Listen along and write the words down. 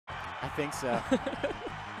I think so.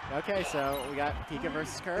 Okay, so we got Pika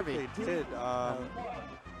versus Kirby. They did.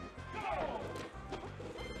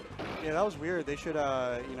 Yeah, that was weird. They should,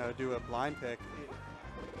 you know, do a blind pick.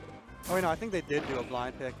 Oh, wait, no, I think they did do a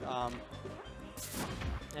blind pick.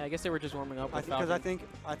 Yeah, I guess they were just warming up with Because I think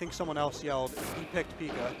someone else yelled, he picked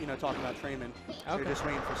Pika, you know, talking about Traiman. So they're just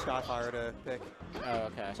waiting for Skyfire to pick. Oh,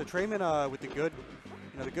 okay. So Traiman, with the good,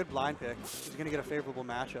 you know, the good blind pick, is going to get a favorable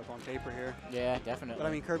matchup on paper here. Yeah, definitely. But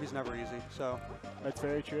I mean, Kirby's never easy, so. That's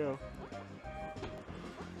very true.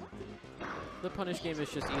 The punish game is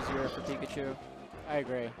just easier for Pikachu. I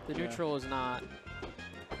agree. The neutral is not,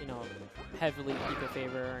 you know, heavily Pika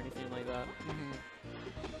favor or anything like that.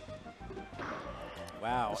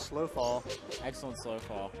 Wow. A slow fall. Excellent slow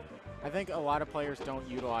fall. I think a lot of players don't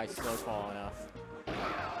utilize slow fall enough.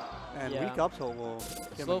 And Yeah. weak up tilt will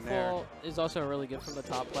give Slow him there. fall is also really good from the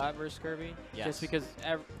top plat versus Kirby. Yes. Just because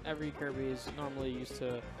every Kirby is normally used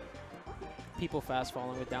to people fast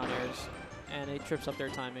falling with down airs, and it trips up their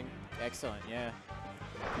timing. Excellent, yeah.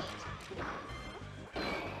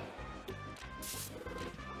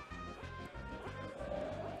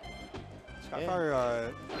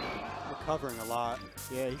 Skyfire recovering a lot.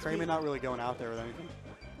 Yeah, he's Traiman not really going out there with anything.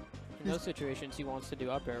 In those situations, he wants to do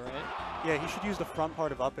up air, right? Yeah, he should use the front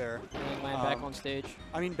part of up air. And then land back on stage.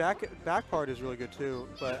 I mean, back part is really good too,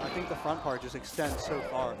 but I think the front part just extends so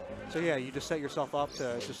far. So yeah, you just set yourself up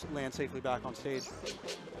to just land safely back on stage.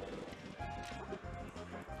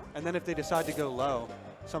 And then if they decide to go low,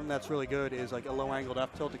 something that's really good is like a low angled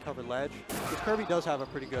F tilt to cover ledge. Because Kirby does have a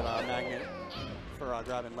pretty good magnet for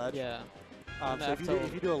grabbing ledge. Yeah. So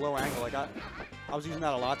if you do a low angle, like I was using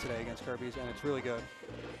that a lot today against Kirby's, and it's really good.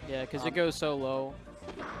 Yeah, because it goes so low.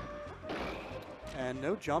 And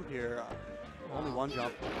no jump here. Only one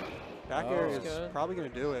jump. Back air is probably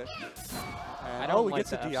going to do it. And he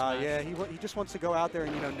gets a DI. Yeah, he just wants to go out there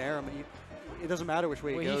and, you know, nair him. It doesn't matter which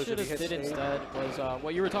way he goes. What he should have did instead was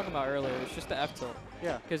what you were talking about earlier. It's just the F tilt.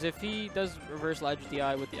 Yeah. Because if he does reverse ledge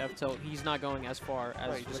DI with the F tilt, he's not going as far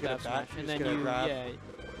as with the F smash. And then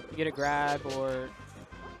you get a grab or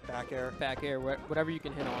back air, whatever you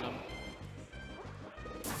can hit on him.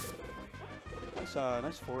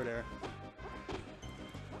 Nice forward air.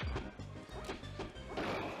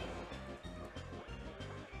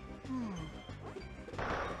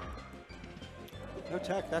 No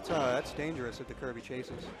tech. That's dangerous if the Kirby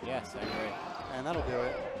chases. Yes, I agree. And that'll do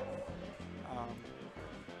it.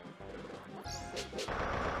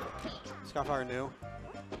 Skyfire new.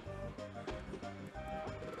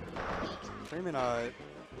 Traiman kind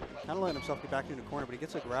of letting himself get back into the corner, but he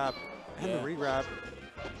gets a grab and the re-grab.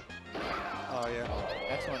 Oh yeah.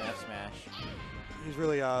 Excellent F smash. He's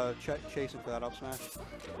really chasing for that up smash.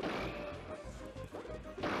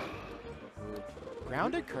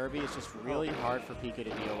 Grounded Kirby is just really hard for Pika to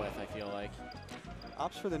deal with, I feel like.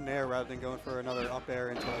 Opts for the nair rather than going for another up air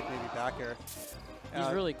into like maybe back air.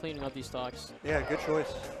 He's really cleaning up these stocks. Yeah, good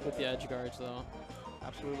choice. With the edge guards though.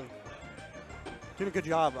 Absolutely. Doing a good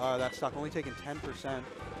job. That stock only taking 10%.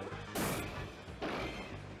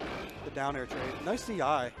 The down air trade. Nice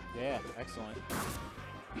DI. Yeah, excellent.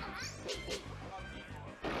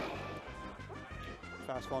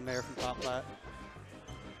 Fastball nair from top flat.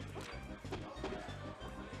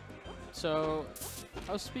 So,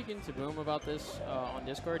 I was speaking to Boom about this on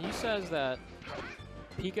Discord. He says that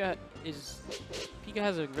Pika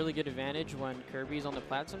has a really good advantage when Kirby's on the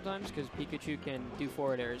plat sometimes because Pikachu can do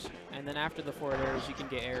forward airs, and then after the forward airs you can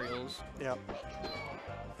get aerials. Yep.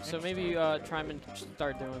 So maybe Traiman should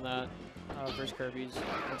start doing that versus Kirby's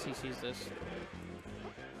once he sees this.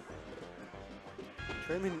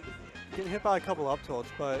 Traiman getting hit by a couple up tilts,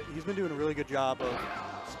 but he's been doing a really good job of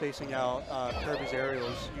spacing out Kirby's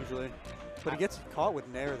aerials usually. But he gets caught with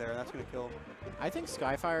nair there, that's going to kill. I think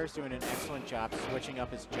Skyfire's doing an excellent job switching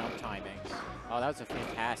up his jump timings. Oh, that was a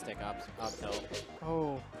fantastic up tilt.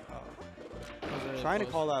 Oh. Really trying close.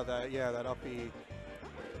 to call out that, that up B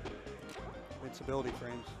invincibility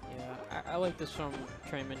frames. Yeah, I like this from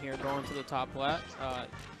Traiman here, going to the top plat.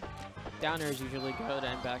 Down air is usually good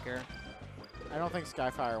and back air. I don't think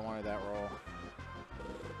Skyfire wanted that roll.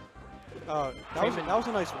 That was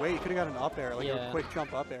a nice way. You could have got an up air, like a quick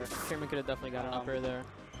jump up air. Traiman could have definitely got an up air there.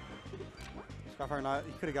 Skyfire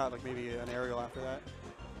he could have got like maybe an aerial after that.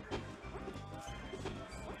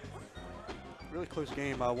 Really close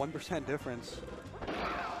game, 1% difference.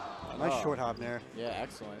 Nice short hop there. Yeah,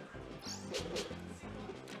 excellent.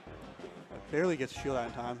 Barely gets shield out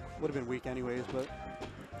in time. Would have been weak anyways, but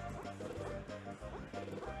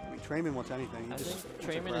I mean, Traiman wants anything. I think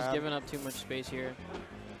Traiman is giving up too much space here.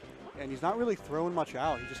 And he's not really throwing much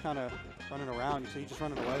out. He's just kind of running around. You see, he's just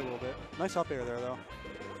running away a little bit. Nice up air there, though.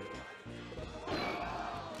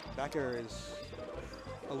 Back air is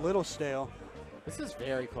a little stale. This is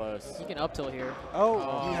very close. He can up tilt here.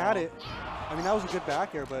 Oh, he had it. I mean, that was a good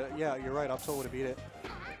back air, but yeah, you're right. Up tilt would have beat it.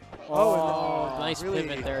 Oh, nice really,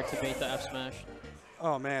 pivot there to bait the F smash.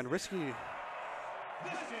 Oh man, risky.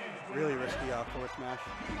 Really risky forward smash.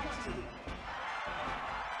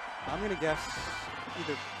 I'm gonna guess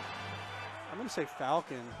either. I'm gonna say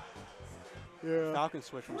Falcon. Yeah. Falcon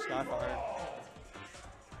switch from Skyfire.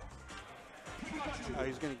 Oh,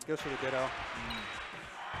 he's gonna go for the ditto.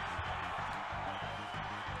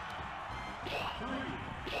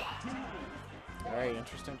 Very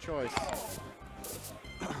interesting choice.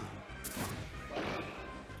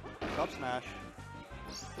 Up smash.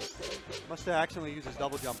 Must have accidentally used his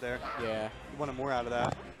double jump there. Yeah. He wanted more out of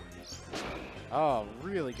that. Oh,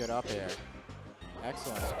 really good up air.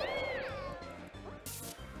 Excellent.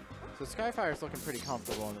 So Skyfire's looking pretty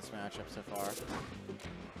comfortable in this matchup so far.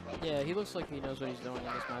 Yeah, he looks like he knows what he's doing in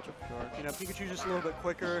this matchup for sure. You know, Pikachu's just a little bit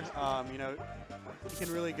quicker. You know, he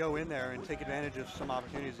can really go in there and take advantage of some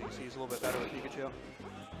opportunities that he sees a little bit better with Pikachu.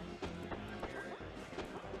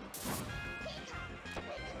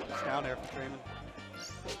 It's down there for Traiman.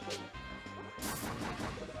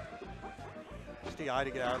 Just DI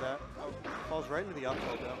to get out of that. Oh, falls right into the up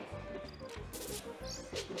tilt though.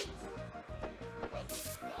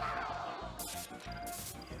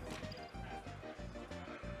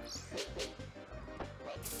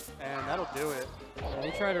 And that'll do it. Yeah,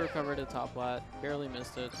 he tried to recover to top flat, barely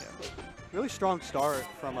missed it. Yeah. Really strong start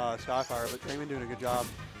from Skyfire, but Traiman doing a good job.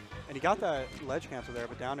 And he got that ledge cancel there,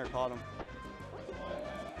 but down there caught him.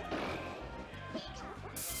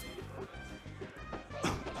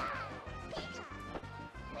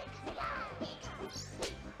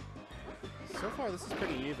 So far, this is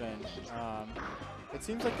pretty even. It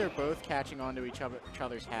seems like they're both catching on to each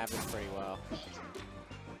other's habits pretty well.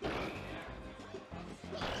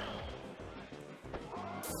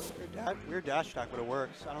 Weird dash attack, but it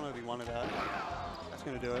works. I don't know if he wanted that. That's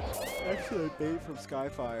going to do it. Excellent bait from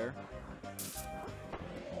Skyfire.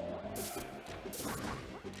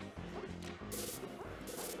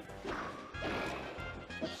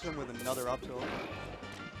 Hits him with another up tilt.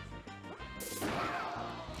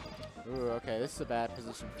 Ooh, okay, this is a bad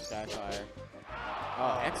position for Skyfire.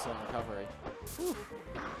 Oh, excellent recovery. Whew.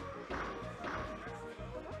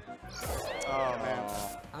 Oh, man.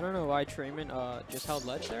 I don't know why Traiman just held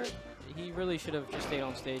ledge there. He really should have just stayed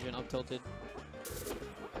on stage and up tilted.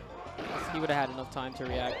 He would have had enough time to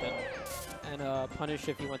react and punish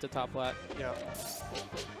if he went to top flat. Yeah.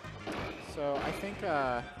 So I think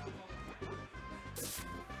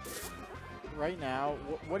right now,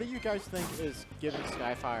 what do you guys think is giving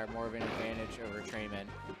Skyfire more of an advantage over Traiman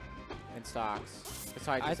in stocks,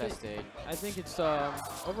 besides his S stage? I think it's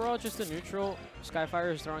overall just a neutral.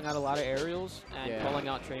 Skyfire is throwing out a lot of aerials and calling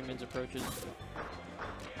out Traiman's approaches.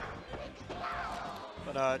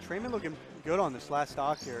 But Traiman looking good on this last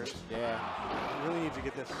stock here. Yeah. He really needs to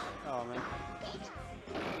get this. Oh, man.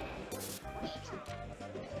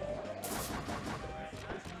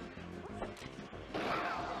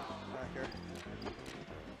 Back here.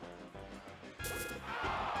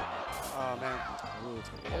 Oh, man. Ooh.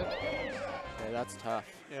 Okay, that's tough.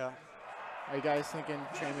 Yeah. Are you guys thinking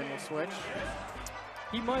Traiman will switch?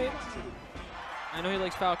 He might. I know he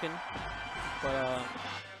likes Falcon, but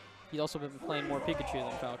he's also been playing more Pikachu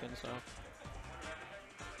than Falcon, so.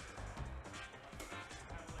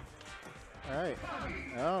 All right.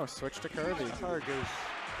 Oh, switch to Kirby. Hard goes.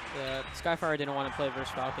 Yeah, Skyfire didn't want to play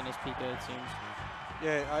versus Falcon as Pika, it seems.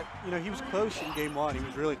 Yeah, you know, he was close in game one. He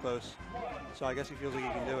was really close. So I guess he feels like he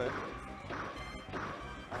can do it.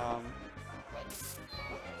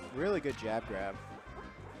 Really good jab grab.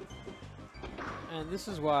 And this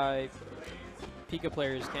is why Pika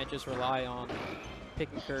players can't just rely on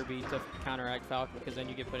picking Kirby to counteract Falcon, because then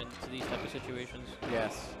you get put into these type of situations.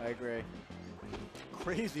 Yes, I agree.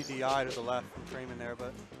 Crazy DI to the left from Traiman there,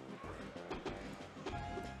 but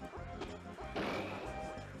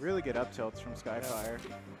Really good up tilts from Skyfire.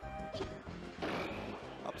 Yeah.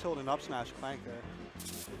 Up tilt and up smash clank there.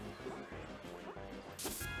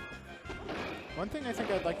 One thing I think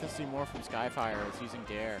I'd like to see more from Skyfire is using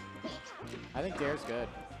Dare. I think Dare's good.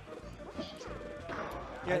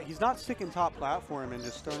 Yeah, he's not sticking top platform and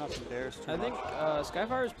just throwing out some dares too I much. think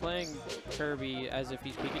Skyfire is playing Kirby as if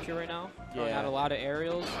he's Pikachu right now, throwing Yeah. out a lot of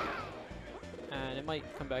aerials, and it might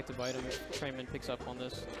come back to bite him if Traiman picks up on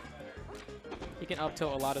this. He can up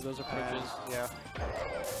tilt a lot of those approaches. Yeah.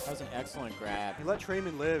 That was an excellent grab. He let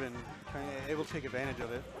Traiman live and able to take advantage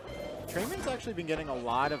of it. Traiman's actually been getting a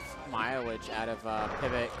lot of mileage out of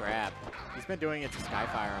pivot grab. He's been doing it to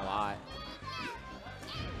Skyfire a lot.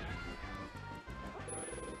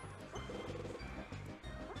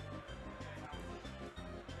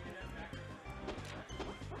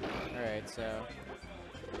 right, so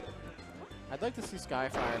I'd like to see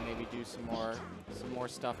Skyfire maybe do some more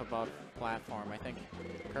stuff above platform. I think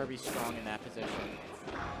Kirby's strong in that position.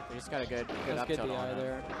 They just got a good up good tilt DI on him.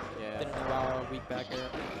 there. Yeah. Didn't allow a weak back air.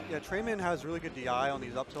 Yeah, Traiman has really good DI on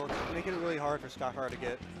these up tilts, making it really hard for Skyfire to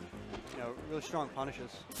get, really strong punishes.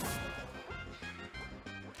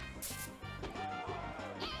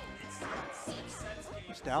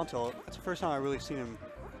 This down tilt, that's the first time I've really seen him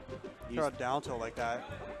throw a down tilt like that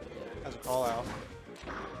as a call out.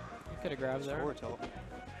 He could have grabbed there. Forward tilt.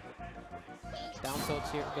 Down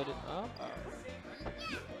tilt's here. Good. Oh.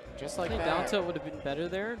 Just I like think that. down tilt would have been better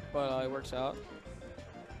there, but it works out.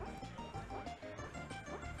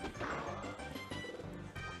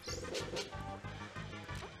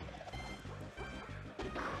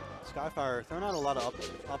 Skyfire throwing out a lot of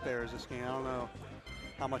up airs this game. I don't know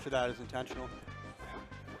how much of that is intentional.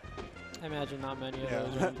 I imagine not many of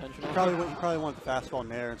those are intentional. He probably wanted the fastball in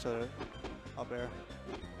there instead of up air.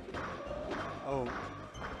 Oh.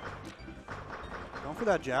 Going for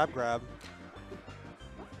that jab grab.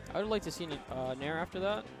 I would like to see nair after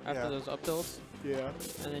that, after those up tilts, Yeah.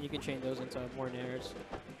 and then you can chain those into more nairs.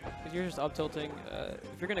 Because you're just up tilting.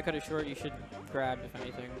 If you're going to cut it short, you should grab, if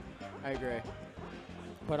anything. I agree.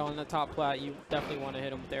 But on the top plat, you definitely want to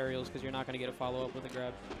hit them with aerials because you're not going to get a follow-up with a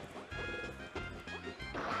grab.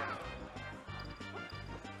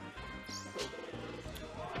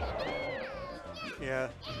 Yeah.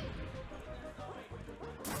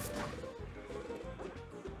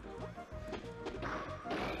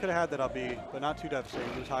 Could have had that up B, but not too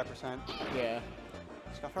devastating. He was high percent. Yeah.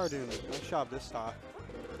 Skyfire doing a nice job this stock.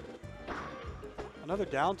 Another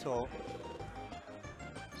down tilt.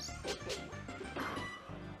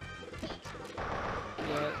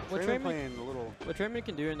 Yeah, what Traiman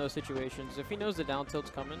can do in those situations, if he knows the down tilt's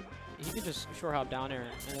coming, he can just short hop down air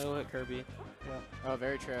and it'll hit Kirby. Yeah. Oh,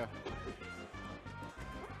 very true.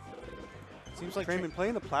 Seems like Traiman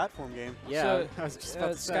playing the platform game. Yeah, So, I was just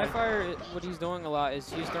about to say. Skyfire, what he's doing a lot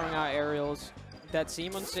is he's throwing out aerials that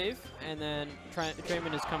seem unsafe, and then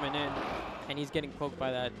Traiman is coming in, and he's getting poked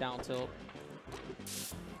by that down tilt.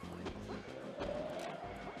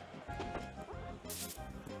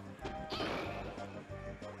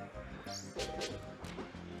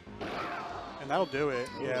 And that'll do it.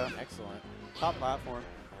 Ooh, Yeah. excellent. Top platform.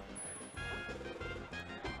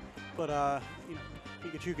 But,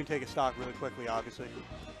 Pikachu can take a stock really quickly, obviously.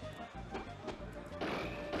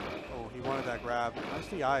 Oh, he wanted that grab. Nice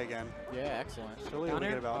DI again. Yeah, excellent. Still able to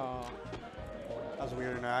get about. That was a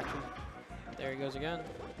weird interaction. There he goes again.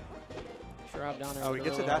 Sure hop down there. Oh, he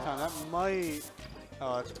gets it that time. That might.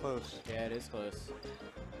 Oh, that's close. Yeah, it is close.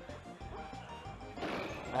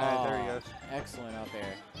 And there he goes. Excellent up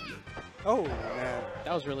air. Oh, man.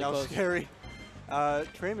 That was really That was close. scary.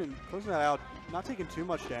 Traiman closing that out. Not taking too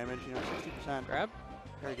much damage, 60%. Grab.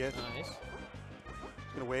 There he gets. Nice. He's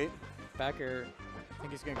going to wait. Back air. I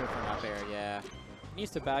think he's going to go for an up air, yeah. He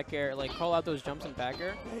needs to back air, like call out those jumps in back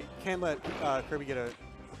air. Can't let Kirby get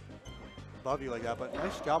above you like that, but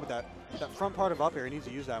nice job with that. That front part of up air, he needs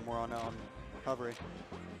to use that more on recovery.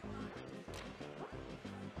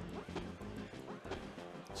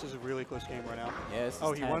 This is a really close game right now. Yeah, this is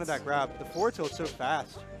Oh, he wanted that grab. The forward tilt's so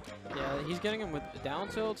fast. Yeah, he's getting him with down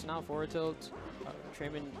tilts, not forward tilts.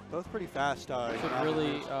 Traiman Both pretty fast. should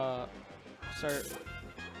really start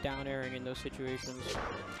down airing in those situations.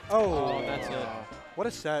 Oh, that's it. What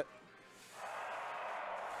a set.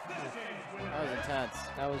 That was intense.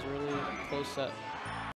 That was a really close set.